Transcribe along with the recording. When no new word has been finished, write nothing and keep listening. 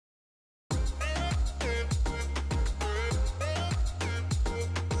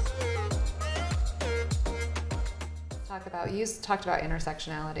talk about, you talked about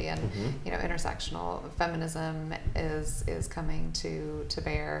intersectionality, and you know, intersectional feminism is coming to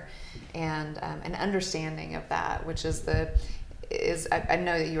bear, and an understanding of that, which is I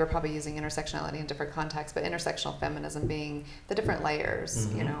know that you were probably using intersectionality in different contexts, but intersectional feminism being the different layers.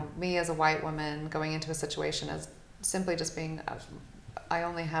 You know, me as a white woman going into a situation as simply just being, I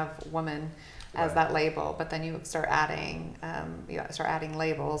only have woman as that label, but then you start adding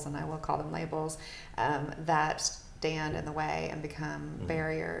labels, and I will call them labels, that stand in the way and become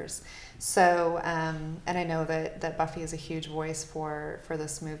barriers. So, and I know that Buffy is a huge voice for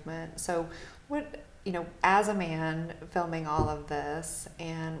this movement. So what, you know, as a man filming all of this,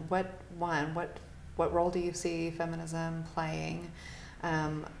 and what role do you see feminism playing?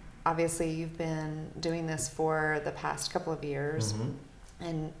 Obviously you've been doing this for the past couple of years.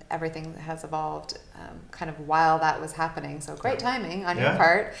 And everything has evolved kind of while that was happening. So great timing on your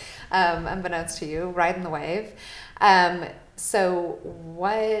part, unbeknownst to you, riding the wave. So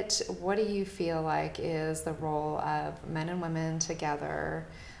what do you feel like is the role of men and women together,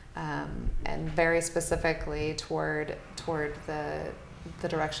 and very specifically toward the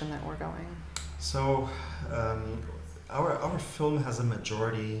direction that we're going? So our film has a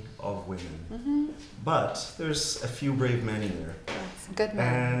majority of women, but there's a few brave men in there. Good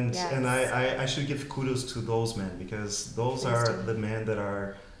men. And I should give kudos to those men, because those are the men that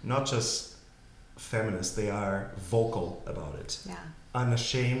are not just feminists, they are vocal about it,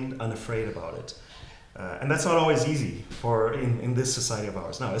 unashamed, unafraid about it. And that's not always easy in this society of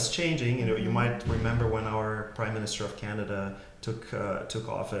ours. Now it's changing. You know, you might remember when our Prime Minister of Canada took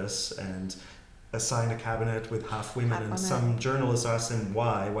office and assigned a cabinet with half women, and some journalists asked him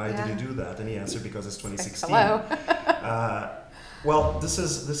why did you do that, and he answered, because it's 2016. Hello. Well, this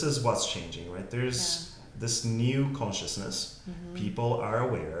is what's changing, right? There's this new consciousness. People are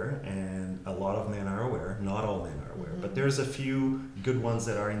aware, and a lot of men are aware. Not all men are aware, but there's a few good ones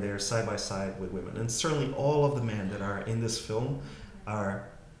that are in there side by side with women, and certainly all of the men that are in this film are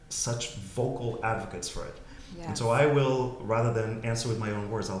such vocal advocates for it. And so I will, rather than answer with my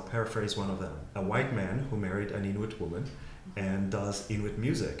own words, I'll paraphrase one of them. A white man who married an Inuit woman and does Inuit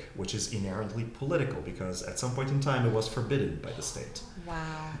music, which is inherently political, because at some point in time it was forbidden by the state. Wow.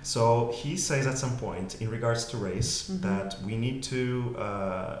 So he says at some point, in regards to race, that we need to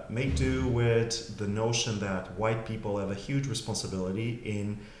make do with the notion that white people have a huge responsibility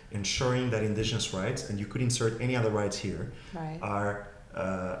in ensuring that indigenous rights, and you could insert any other rights here, are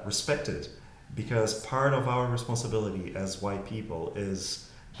respected. Because part of our responsibility as white people is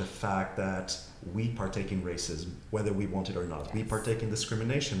the fact that we partake in racism, whether we want it or not. We partake in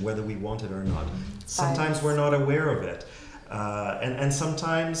discrimination, whether we want it or not. Sometimes we're not aware of it. And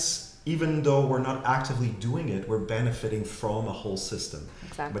sometimes, even though we're not actively doing it, we're benefiting from a whole system.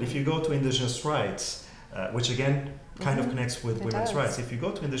 But if you go to indigenous rights, which again kind of connects with women's rights, if you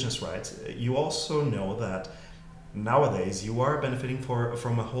go to indigenous rights, you also know that nowadays you are benefiting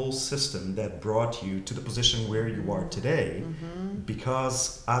from a whole system that brought you to the position where you are today,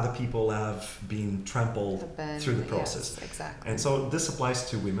 because other people have been trampled through the process. And so this applies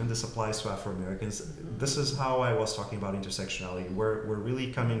to women, this applies to Afro-Americans. This is how I was talking about intersectionality. We're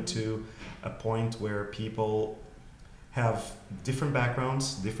really coming to a point where people have different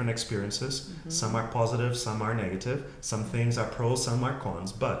backgrounds, different experiences. Some are positive, some are negative. Some things are pros, some are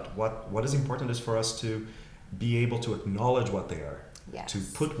cons. But what is important is for us to be able to acknowledge what they are, to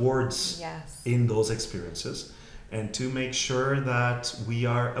put words in those experiences, and to make sure that we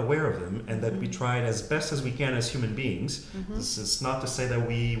are aware of them, and that we try it as best as we can as human beings. This is not to say that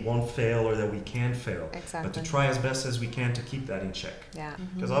we won't fail or that we can fail, but to try as best as we can to keep that in check.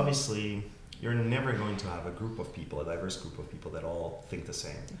 Because obviously you're never going to have a group of people, a diverse group of people that all think the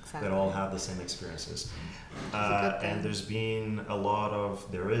same, that all have the same experiences. And there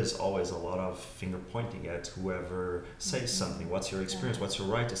is always a lot of finger pointing at whoever says something. What's your experience? What's your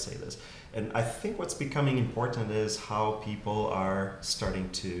right to say this? And I think what's becoming important is how people are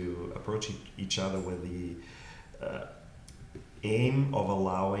starting to approach each other with the aim of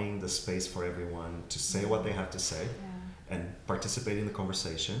allowing the space for everyone to say what they have to say and participate in the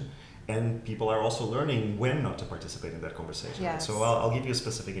conversation. And people are also learning when not to participate in that conversation. Right? So I'll give you a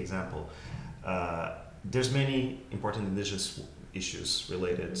specific example. There's many important indigenous issues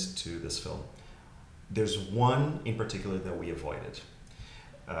related to this film. There's one in particular that we avoided.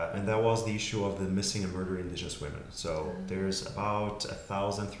 And that was the issue of the missing and murdered indigenous women. So there's about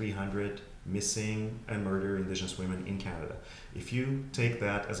 1,300 missing and murdered indigenous women in Canada. If you take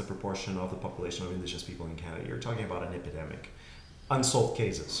that as a proportion of the population of indigenous people in Canada, you're talking about an epidemic. Unsolved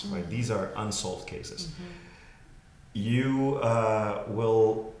cases, right? These are unsolved cases. You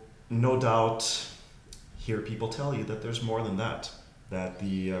will no doubt hear people tell you that there's more than that. That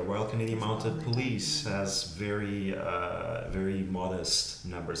the Royal Canadian Mounted Police has very modest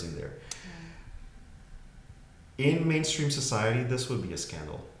numbers in there. In mainstream society, this would be a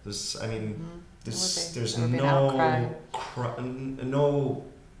scandal. There's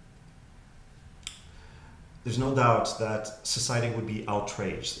no doubt that society would be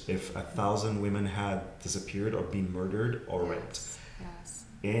outraged if 1,000 women had disappeared or been murdered or raped. Yes.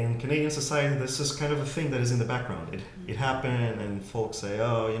 In Canadian society, this is kind of a thing that is in the background. It happened, and folks say,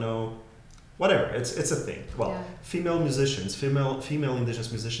 "Oh, whatever." It's a thing. Well, female musicians, female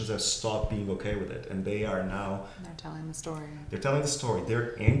indigenous musicians have stopped being okay with it, and they are now. They're telling the story. They're telling the story.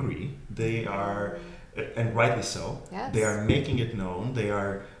 They're angry. They are, and rightly so. Yes. They are making it known. They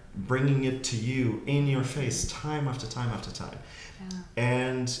are bringing it to you in your face time after time after time. Yeah.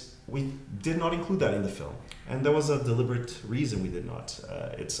 And we did not include that in the film. And there was a deliberate reason we did not.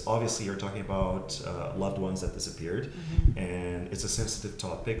 It's obviously you're talking about loved ones that disappeared, and it's a sensitive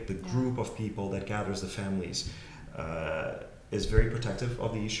topic. The group of people that gathers the families is very protective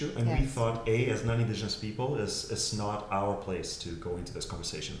of the issue, and we thought, as non-Indigenous people, it's not our place to go into this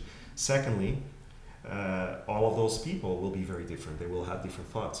conversation. Secondly, all of those people will be very different. They will have different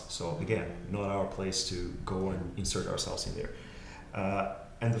thoughts. So again, not our place to go and insert ourselves in there.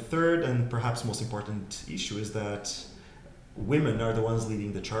 And the third and perhaps most important issue is that women are the ones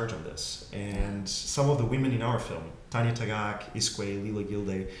leading the charge on this. And some of the women in our film, Tanya Tagak, Iskwe, Lila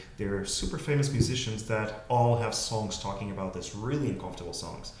Gilde, they're super famous musicians that all have songs talking about this, really uncomfortable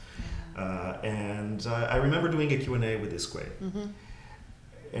songs. And I remember doing a Q&A with Iskwe.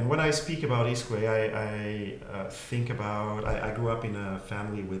 And when I speak about Iskwe, I think about, I grew up in a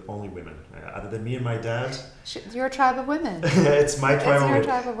family with only women. Other than me and my dad. You're a tribe of women. It's my tribe of women. It's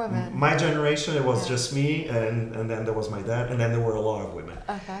your tribe of women. My generation, it was just me, and then there was my dad, and then there were a lot of women.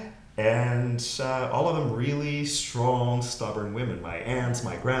 Okay. And all of them really strong, stubborn women. My aunts,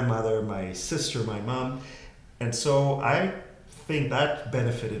 my grandmother, my sister, my mom. And so I think that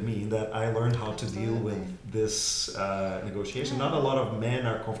benefited me, that I learned how to deal with this negotiation. Not a lot of men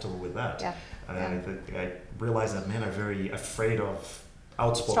are comfortable with that. I realize that men are very afraid of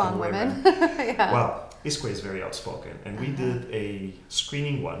outspoken strong women. Well, Iskwe is very outspoken, and we did a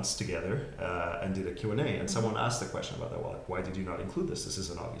screening once together and did a Q&A, and someone asked the question about that. Well, why did you not include this? This is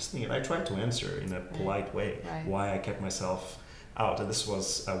an obvious thing. And I tried to answer in a polite way why I kept myself out. And this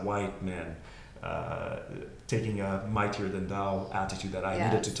was a white man taking a mightier than thou attitude that I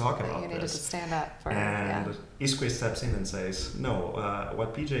needed to talk about this. You needed to stand up for it. And Iskwe steps in and says, no,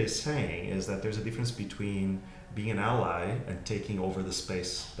 what PJ is saying is that there's a difference between being an ally and taking over the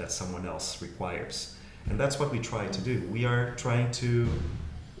space that someone else requires. And that's what we try to do. We are trying to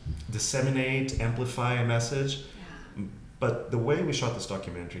disseminate, amplify a message. But the way we shot this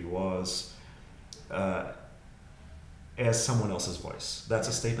documentary was as someone else's voice. That's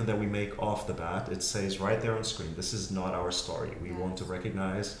a statement that we make off the bat. It says right there on screen, this is not our story. We want to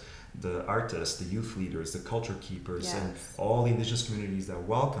recognize the artists, the youth leaders, the culture keepers, and all the Indigenous communities that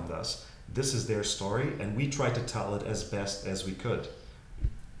welcomed us. This is their story, and we try to tell it as best as we could.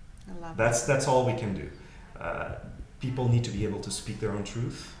 I love that's all we can do. People need to be able to speak their own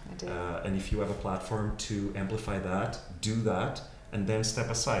truth, and if you have a platform to amplify that, do that, and then step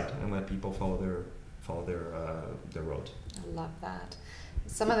aside and let people follow their road. I love that.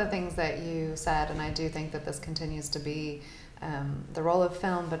 Some of the things that you said, and I do think that this continues to be the role of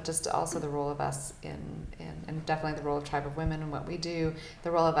film, but just also the role of us and definitely the role of Tribe of Women and what we do,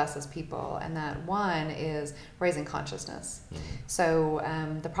 the role of us as people, and that one is raising consciousness. So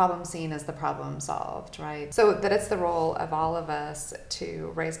the problem seen is the problem solved, right? So that it's the role of all of us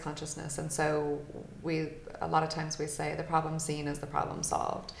to raise consciousness, and so a lot of times we say the problem seen is the problem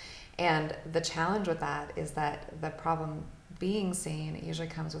solved. And the challenge with that is that the problem being seen, it usually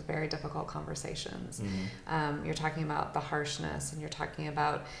comes with very difficult conversations. You're talking about the harshness, and you're talking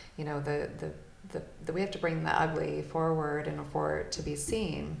about, you know, the we have to bring the ugly forward in order for it to be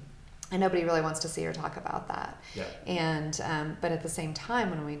seen. And nobody really wants to see or talk about that. And but at the same time,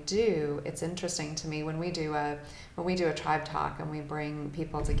 when we do, it's interesting to me when we do a tribe talk and we bring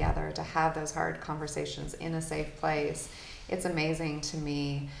people together to have those hard conversations in a safe place. It's amazing to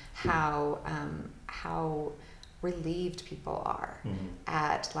me how relieved people are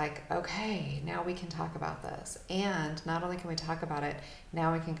at, like, okay, now we can talk about this. And not only can we talk about it,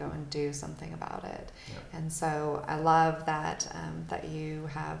 Now we can go and do something about it. Yeah. And so I love that that you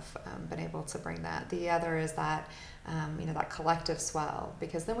have been able to bring that. The other is that that collective swell,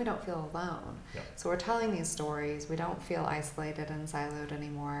 because then we don't feel alone. Yeah. So we're telling these stories. We don't feel isolated and siloed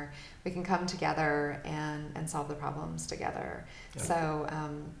anymore. We can come together and solve the problems together. Yeah. So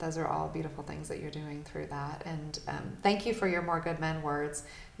those are all beautiful things that you're doing through that. And thank you for your More Good Men words.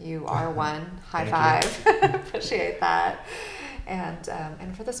 You are one. High five. Appreciate that.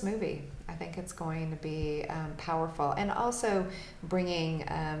 And for this movie, I think it's going to be powerful, and also bringing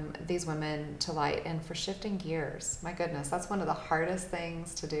these women to light, and for shifting gears. My goodness, that's one of the hardest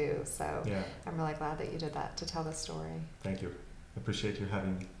things to do. So yeah. I'm really glad that you did that, to tell the story. Thank you. I appreciate you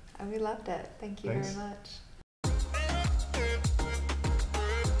having me. Oh, we loved it. Thank you very much.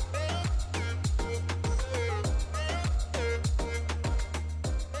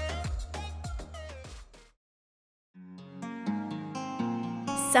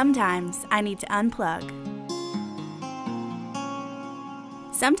 Sometimes I need to unplug.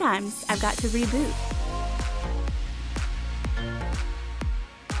 Sometimes I've got to reboot.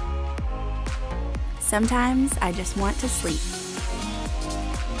 Sometimes I just want to sleep.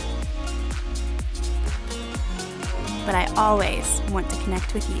 But I always want to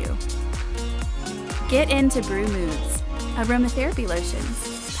connect with you. Get into Brew Moods, aromatherapy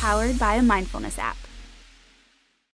lotions powered by a mindfulness app.